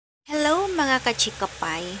mga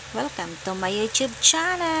kachikapay! Welcome to my YouTube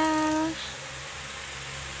channel!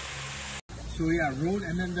 So yeah, road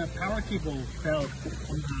and then the power cable fell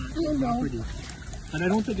on the property. And I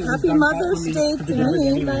don't think it was Happy Mother's Day to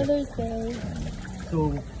me. Mother's Day. So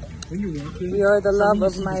when you're walking, you're the love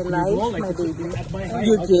of my life, my baby.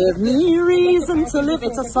 You give me reason to live.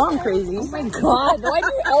 It's a song, crazy. Oh my god, why do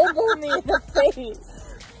you elbow me in the face?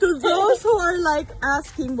 To those who are like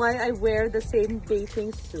asking why I wear the same bathing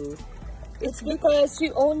suit, it's because she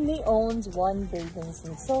only owns one bathing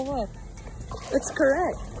suit. So what? It's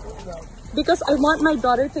correct. Because I want my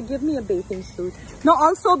daughter to give me a bathing suit. No,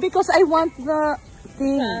 also because I want the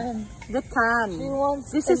thing, the tan. She wants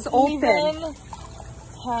this is open.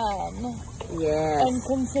 Tan. Yes. And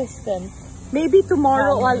consistent. Maybe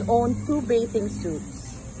tomorrow I'll own 2 bathing suits.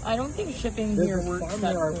 I don't think shipping there's here works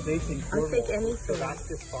that way. I'll take anything.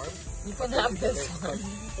 This farm. You can have this one.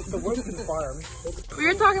 It's the working farm. We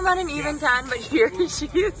were talking about an even tan, but here she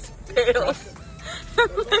is pale.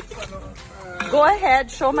 Go ahead,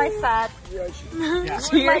 show my fat.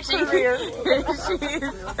 My career. She is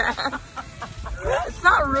fat. It's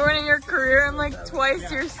not ruining your career. I'm like twice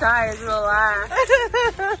your size. Relax.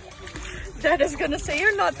 Dad is gonna say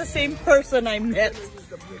you're not the same person I met.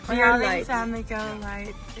 You're light. Family go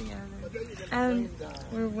light together. And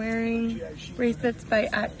we're wearing bracelets by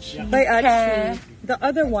Achi. By Achi. The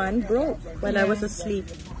other one broke while I was asleep.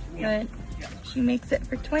 But she makes it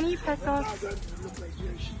for 20 pesos.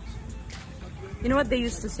 You know what they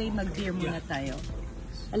used to say? Mag-beer muna tayo.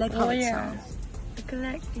 I like how it sounds.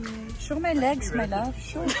 Show my legs, my love.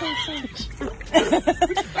 Show.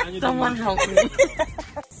 Someone help me.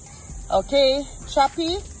 Okay,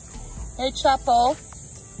 Chappy. Hey, Chapo.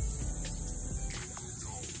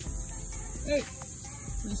 Hey,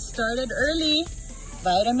 we started early.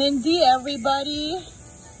 Vitamin D, everybody.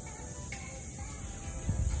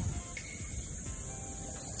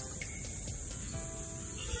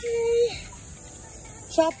 Hey,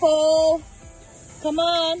 Chapo. Come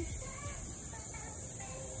on.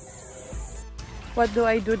 What do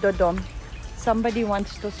I do, Dodom? Somebody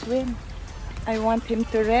wants to swim. I want him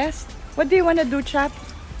to rest. What do you want to do, Chap?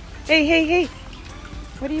 Hey, hey, hey.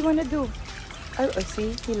 What do you want to do? Oh,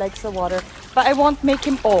 see, he likes the water. But I won't make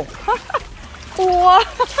him... Oh. What?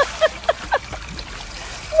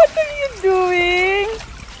 What are you doing?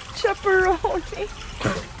 Chaperone.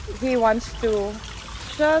 He wants to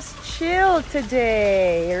just chill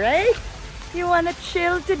today, right? You want to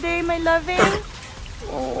chill today, my loving?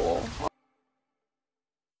 Oh.